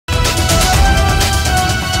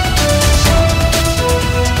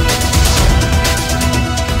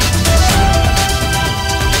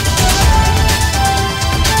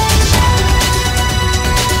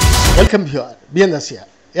Welcome viewer, beyond Asia.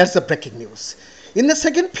 Here's the breaking news. In the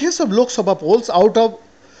second phase of Lok Sabha polls, out of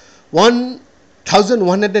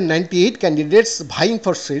 1,198 candidates vying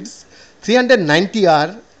for seats, 390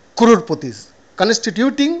 are Crorepatis,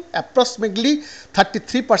 constituting approximately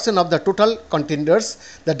 33% of the total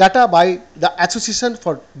contenders, the data by the Association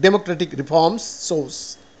for Democratic Reforms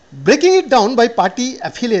shows. Breaking it down by party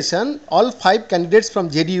affiliation, all 5 candidates from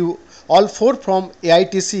JDU, all 4 from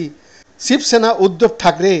AITC, Shiv Sena, Uddhav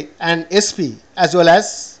Thackeray and SP, as well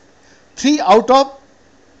as 3 out of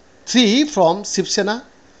 3 from Shiv Sena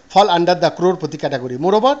fall under the Crorepati category.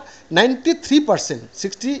 Moreover, 93%,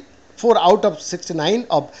 64 out of 69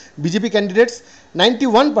 of BJP candidates,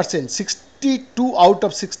 91%, 62 out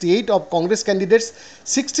of 68 of Congress candidates,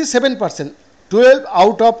 67%, 12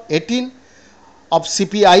 out of 18 of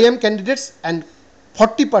CPIM candidates and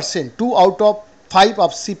 40%, 2 out of 5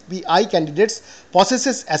 of CPI candidates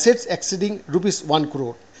possesses assets exceeding rupees 1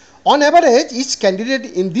 crore. On average, each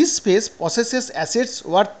candidate in this space possesses assets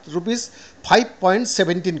worth rupees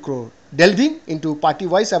 5.17 crore. Delving into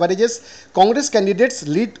party-wise averages, Congress candidates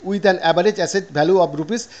lead with an average asset value of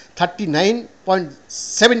rupees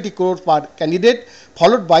 39.70 crore per candidate,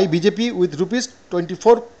 followed by BJP with rupees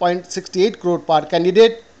 24.68 crore per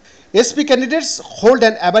candidate. SP candidates hold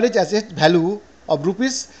an average asset value of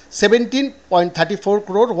rupees 17.34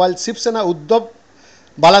 crore, while Shiv Sena Uddhav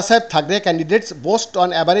Balasaheb Thackeray candidates boast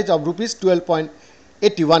on average of rupees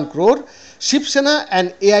 12.81 crore. Shiv Sena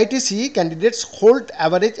and AITC candidates hold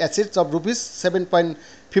average assets of rupees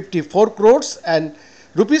 7.54 crores and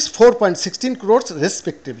rupees 4.16 crores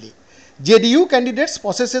respectively. JDU candidates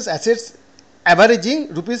possesses assets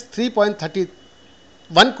averaging rupees 3.31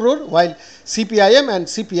 crore, while CPIM and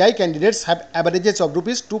CPI candidates have averages of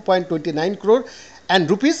rupees 2.29 crore and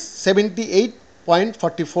rupees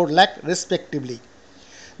 78.44 lakh respectively.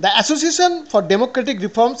 The Association for Democratic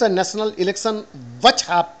Reforms and National Election Watch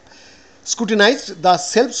have scrutinized the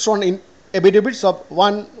self-sworn affidavits of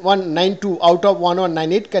 1192 out of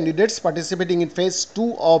 1198 candidates participating in phase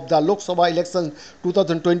 2 of the Lok Sabha election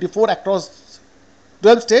 2024 across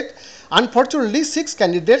 12 states. Unfortunately, 6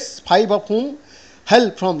 candidates, 5 of whom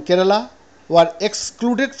hail from Kerala, were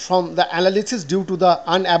excluded from the analysis due to the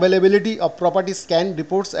unavailability of property scan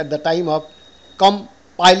reports at the time of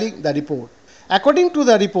compiling the report. According to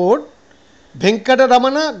the report,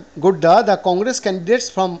 Venkataramana Godda, the Congress candidates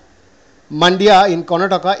from Mandya in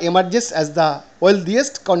Karnataka, emerges as the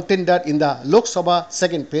wealthiest contender in the Lok Sabha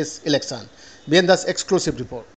second phase election. BN's exclusive report.